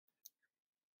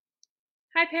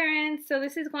Hi parents, so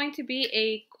this is going to be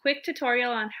a quick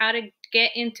tutorial on how to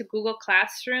get into Google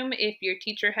Classroom. If your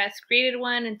teacher has created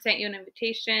one and sent you an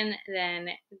invitation, then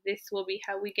this will be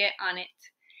how we get on it.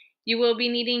 You will be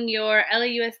needing your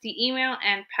LAUSD email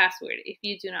and password. If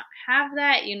you do not have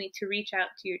that, you need to reach out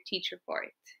to your teacher for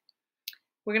it.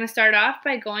 We're going to start off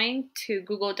by going to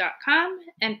google.com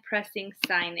and pressing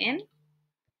sign in.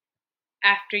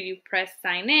 After you press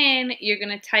sign in, you're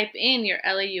going to type in your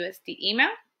LAUSD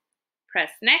email.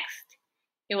 Press next.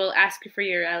 It will ask you for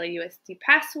your LAUSD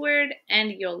password and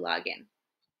you'll log in.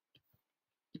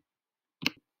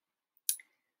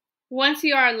 Once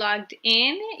you are logged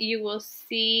in, you will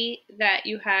see that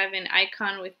you have an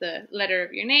icon with the letter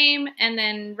of your name, and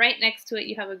then right next to it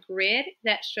you have a grid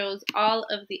that shows all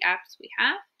of the apps we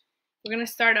have. We're going to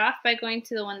start off by going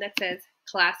to the one that says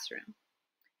Classroom.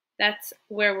 That's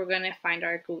where we're going to find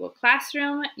our Google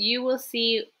Classroom. You will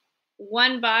see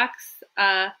one box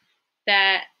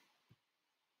that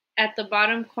at the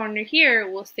bottom corner here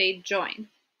will say join.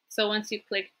 So once you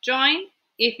click join,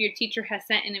 if your teacher has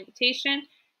sent an invitation,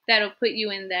 that'll put you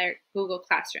in their Google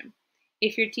Classroom.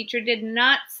 If your teacher did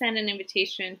not send an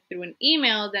invitation through an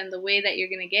email, then the way that you're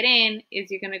going to get in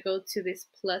is you're going to go to this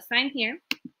plus sign here.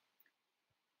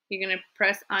 You're going to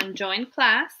press on join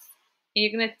class, and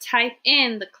you're going to type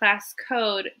in the class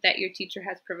code that your teacher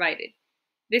has provided.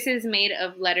 This is made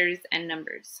of letters and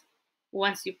numbers.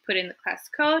 Once you put in the class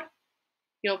code,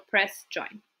 you'll press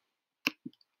join.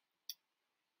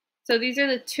 So these are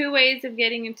the two ways of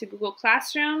getting into Google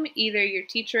Classroom. Either your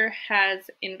teacher has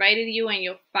invited you and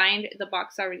you'll find the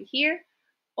box already here,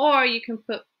 or you can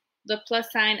put the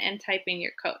plus sign and type in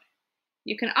your code.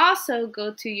 You can also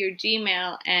go to your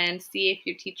Gmail and see if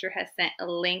your teacher has sent a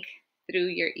link through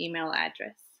your email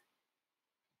address.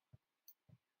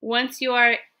 Once you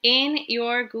are in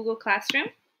your Google Classroom,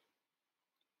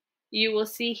 you will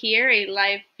see here a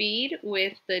live feed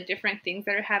with the different things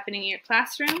that are happening in your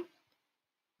classroom.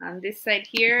 On this side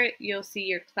here, you'll see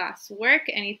your class work.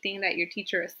 Anything that your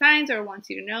teacher assigns or wants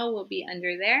you to know will be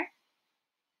under there.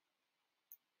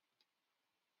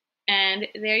 And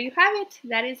there you have it.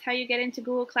 That is how you get into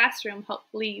Google Classroom.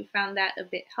 Hopefully you found that a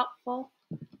bit helpful.